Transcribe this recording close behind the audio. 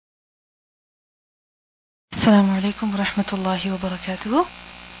السلام عليكم ورحمة الله وبركاته.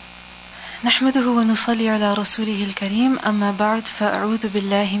 نحمده ونصلي على رسوله الكريم. أما بعد، فأعوذ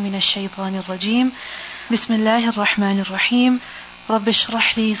بالله من الشيطان الرجيم. بسم الله الرحمن الرحيم. رب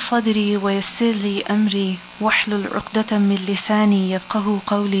اشرح لي صدري ويسر لي أمري واحلل عقدة من لساني يفقه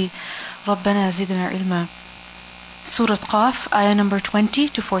قولي. ربنا زدنا علما. Surah Qaf, ayah number 20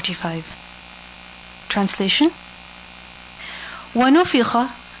 to 45. Translation.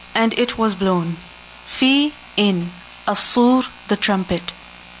 وَنُفِخَ, and it was blown. Fi, in, as-sur, the trumpet.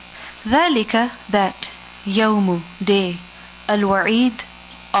 ذَلِكَ, that, يَوْمُ, day, al-wa'id,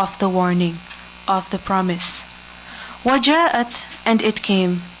 of the warning, of the promise. وَجَاءَتْ, and it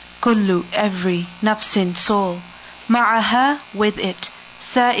came, kullu, every, nafsin, soul, ma'aha, with it,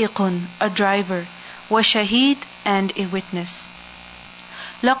 sa'iqun, a driver, وَشَهِيد, and a witness.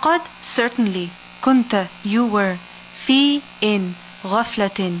 لَقَدْ, certainly, kunta, you were, fi, in,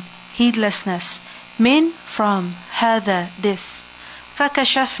 ghaflatin, heedlessness, min, from, hada, this.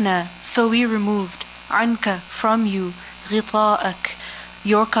 فَكَشَفْنَا, so we removed, عَنْكَ, from you, غِطَاءَك,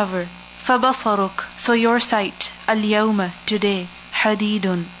 your cover. فَبَصَرُكَ, so your sight, الْيَوْمَ, today,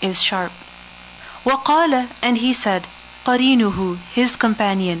 حَدِيدٌ, is sharp. وَقَالَ, and he said, قَرِينُهُ, his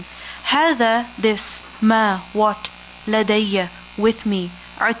companion, هَذَا, this, مَا, what, لَدَيَّ, with me,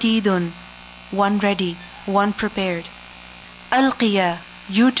 عَتِيدٌ, one ready, one prepared. أَلْقِيَا,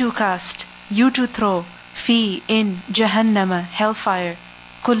 you to cast, you to throw, fi, in, Jahannama, hellfire,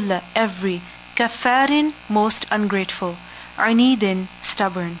 kulla, every, kaffarin, most ungrateful, anidin,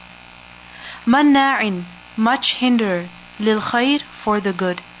 stubborn. Manna'in, much hinderer, lil khair, for the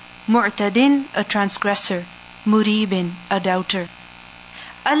good, mu'tadin, a transgressor, muribin, a doubter.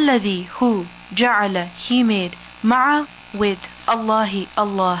 Alladhi, who, ja'ala, he made, ma'a, with, Allahi,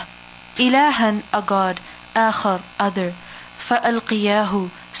 Allah, ilahan, a god, akhar, other,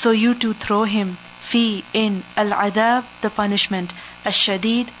 فَأَلْقِيَاهُ, so you to throw him, fi, in, al-adab, the punishment,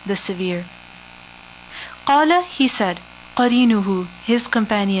 al-shadid, the severe. قَالَ, he said, قَرِينُهُ, his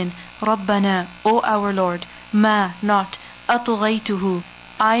companion, رَبَّنَا, O our Lord, ma, not, أَطْغَيْتُهُ,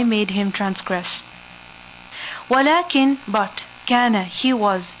 I made him transgress. وَلَكِن, but, كَانَ, he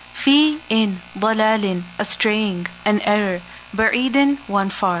was, fi, in, ضَلَالٍ, a straying, an error, بَعِيدٍ, one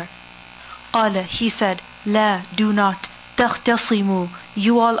far. قَالَ, he said, la, do not, تَخْتَصِمُوا,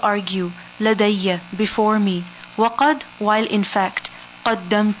 you all argue, لَدَيَّ, before me, وَقَدْ, while in fact,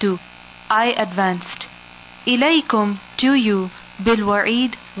 قَدَّمْتُ, I advanced, إِلَيْكُمْ, to you,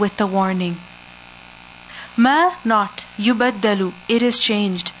 بِالْوَعِيد, with the warning. مَا, not, يُبَدَّلُ, it is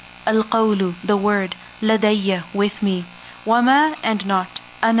changed, الْقَوْلُ, the word, لَدَيَّ, with me, وَمَا, and not,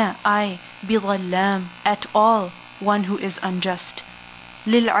 أَنَا, I, بِظَلَّامٍ, at all, one who is unjust,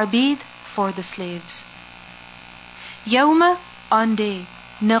 لِلْعَبِيد, for the slaves. يَوْمَ, on day,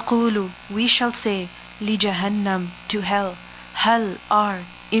 نَقُولُ, we shall say, لِجَهَنَّمْ, to hell, هَلْ, are,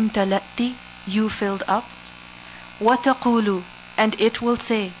 imtalati, you filled up. وَتَقُولُ, and it will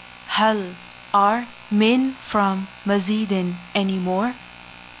say, هَلْ, are, min, from, mazidin, any more.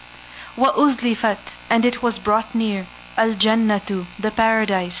 وَأُزْلِفَتْ, and it was brought near, الْجَنَّةُ, the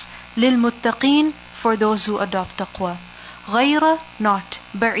paradise, لِلْمُتَّقِينَ, for those who adopt taqwa, غَيْرَ, not,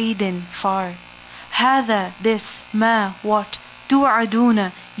 بَعِيدٍ, far. هذا, this, ما, what,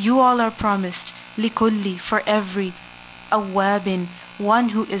 توعدون, you all are promised, لكل, for every, أواب, one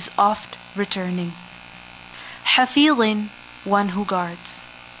who is oft returning, حفيظ, one who guards.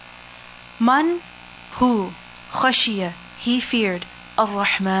 Man, who, خشية, he feared,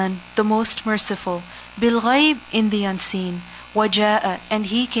 الرحمن, the most merciful, بالغيب, in the unseen, وجاء, and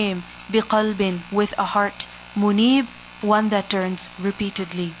he came, بقلب, with a heart, منيب, one that turns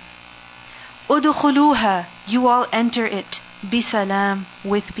repeatedly. أُدْخُلُوهَا, you all enter it, بِسَلَام,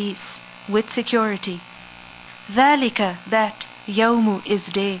 with peace, with security. ذَلِكَ, that, يَوْمُ, is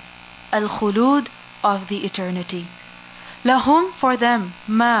day, الْخُلُود, of the eternity. لَهُمْ, for them,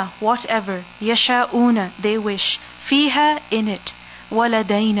 مَا, whatever, يَشَاءُونَ, they wish, فِيهَا, in it,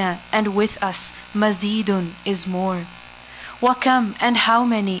 وَلَدَيْنَا, and with us, مَزِيدٌ, is more. وَكَمْ, and how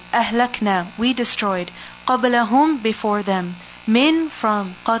many, أَهْلَكْنَا, we destroyed, قَبْلَهُمْ, before them, min,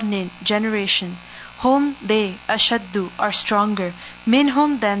 from, qarnin, generation, whom, they, ashaddu, are stronger,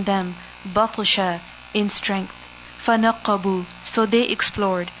 minhum, than them, batusha, in strength, fanaqabu, so they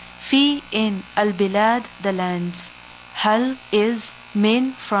explored, fi, in, al-bilad, the lands, hal, is,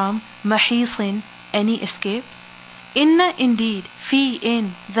 min, from, mahisin, any escape, inna, indeed, fi,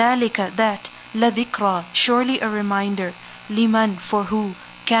 in, dhalika, that, ladhikra, surely a reminder, liman, for who,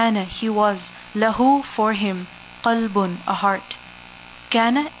 kana, he was, lahu, for him, qalbun, a heart.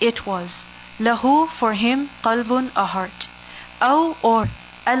 Kana, it was. Lahu, for him, qalbun, a heart. Aw, or,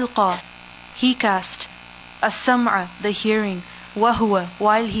 alqa, he cast. as-sam'a, the hearing, وَهُوَ,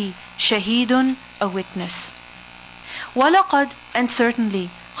 while he, shahidun, a witness. وَلَقَدْ, and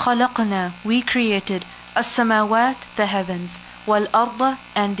certainly, خَلَقْنَا, we created, as-samawat, the heavens, وَالْأَرْضَ,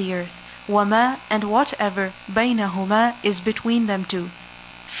 and the earth, وَمَا, and whatever, بَيْنَهُمَا, is between them two.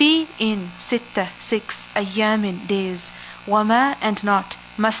 Fi, in, sitta, 6, ayyamin, days, وَمَا, and not,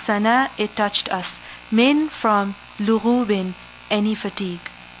 massana, it touched us, min, from, lughubin, any fatigue.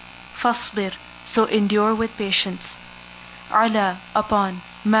 Fasbir, so endure with patience. Ala, upon,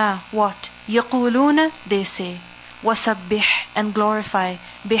 ma, what, yaquluna, they say. Wasabbih, and glorify,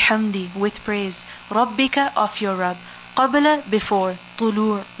 bihamdi, with praise, rabbika, of your Rabb, qabla, before,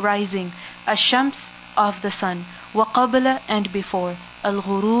 tulur, rising, ash-shams, of the sun, wa qabla, and before,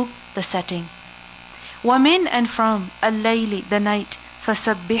 al-ghurub, the setting. Wa min, and from, al-layli, the night,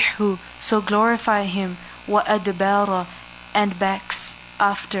 fasabbihhu, so glorify him, wa adbara, and backs,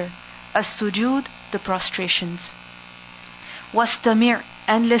 after, as-sujud, the prostrations. Wastamir,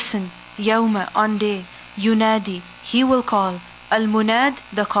 and listen, yawma, on day, yunadi, he will call, al-munad,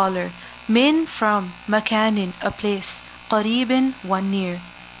 the caller, min, from, makanin, a place, qaribin, one near.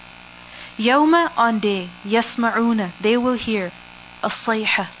 Yawma, on day, yasma'una, they will hear,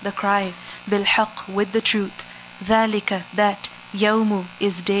 as-sayha, the cry, bil-haq, with the truth, dhalika, that, yawmu,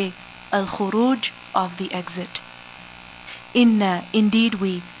 is day, al-khuruj, of the exit. Inna, indeed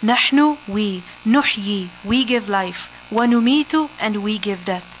we, nahnu, we, nuhyi, we give life, wa numitu, and we give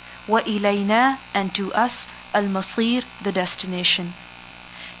death, wa ilayna, and to us, al-masir, the destination.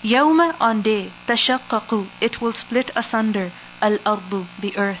 Yawma, on day, tashaqqaqu, it will split asunder, al-ardu,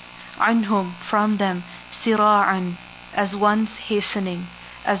 the earth, anhum, from them, sira'an, as one's hastening,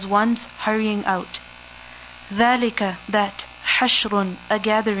 as one's hurrying out. Dhalika, that, hashrun, a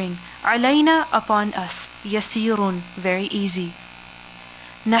gathering, alayna, upon us, yasirun, very easy.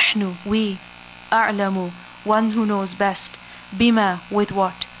 Nahnu, we, a'lamu, one who knows best, bima, with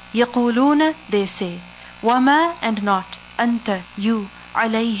what, yaquluna, they say, wama, and not, anta, you,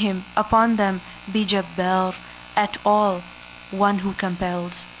 alayhim, upon them, bijabbar, at all, one who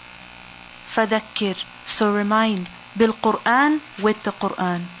compels. Fadhakkir, so remind, bil Qur'an, with the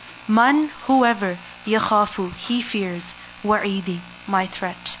Qur'an, man, whoever, yakhafu, he fears, wa'idi, my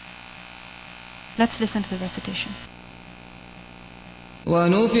threat. Let's listen to the recitation.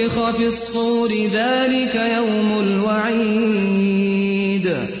 وَنُفِخَ فِي الصُّورِ ذَلِكَ يَوْمُ الْوَعِيدِ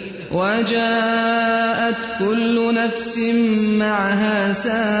وَجَاءَتْ كُلُّ نَفْسٍ مَّعَهَا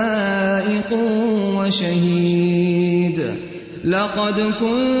سَائِقٌ وَشَهِيدٌ لَقَدْ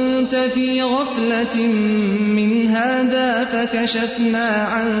كُنْتَ فِي غَفْلَةٍ مِّنْ هَذَا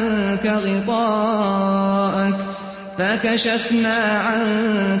فكشفنا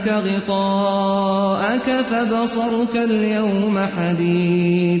عنك غطاءك فبصرك اليوم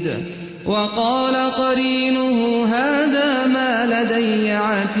حديد وقال قرينه هذا ما لدي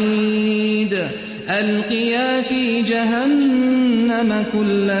عتيد ألقيا في جهنم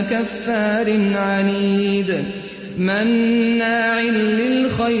كل كفار عنيد مناع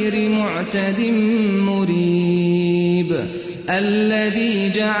للخير معتد مريب الذي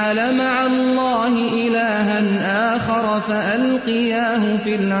جعل مع الله إلها آخر فألقياه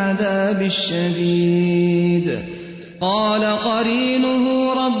في العذاب الشديد قال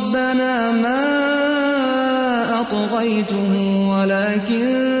قرينه ربنا ما أطغيته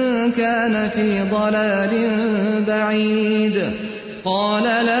ولكن كان في ضلال بعيد قال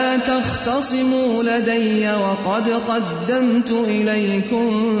لا تختصموا لدي وقد قدمت إليكم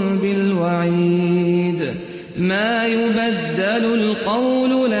بالوعيد ما يبدل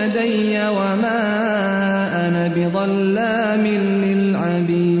القول لدي وما أنا بظلام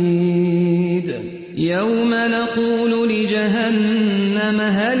للعبيد يوم نقول لجهنم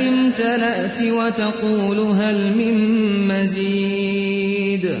هل امتلأت وتقول هل من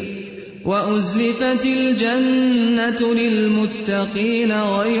مزيد وأزلفت الجنة للمتقين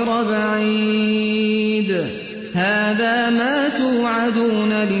غير بعيد هذا ما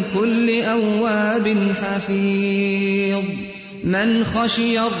توعدون لكل أواب حفيظ من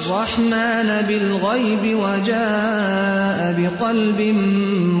خشي الرحمن بالغيب وجاء بقلب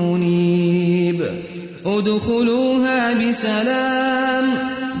منيب ادخلوها بسلام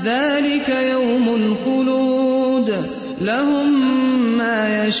ذلك يوم الخلود لهم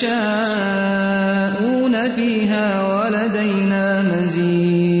ما يشاءون فيها ولدينا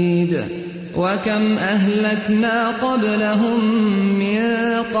مزيد وكم أهلكنا قبلهم من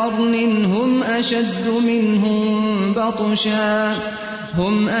قرن هم أشد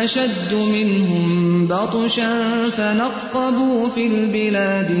منهم بطشا فنقبوا في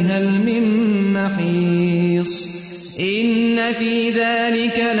البلاد هل من محيص إن في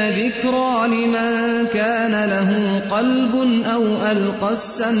ذلك لذكرى لمن كان له قلب أو ألقى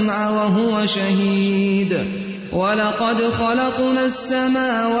السمع وهو شهيد ولقد خلقنا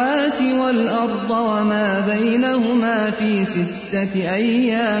السماوات والأرض وما بينهما في 6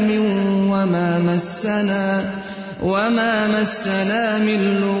 أيام وما مسنا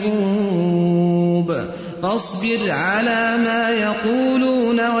من لغوب فاصبر على ما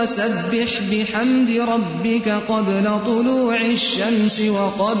يقولون وسبح بحمد ربك قبل طلوع الشمس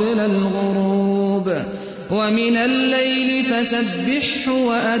وقبل الغروب ومن الليل فسبحه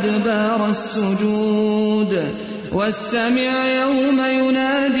وأدبار السجود واستمع يوم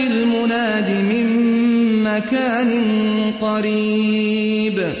ينادي المناد من مكان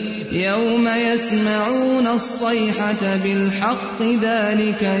قريب يوم يسمعون الصيحة بالحق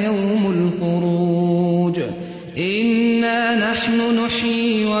ذلك يوم الخروج إنا نحن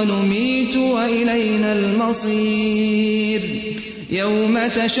نحيي ونميت وإلينا المصير يوم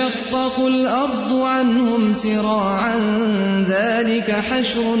تشقق الأرض عنهم سراعا ذلك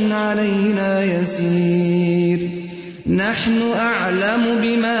حشر علينا يسير نحن أعلم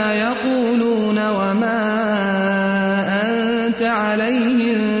بما يقولون وما أنت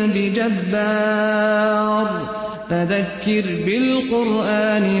عليهم بجبار فذكر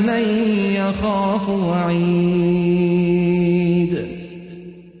بالقرآن من يخاف وعيد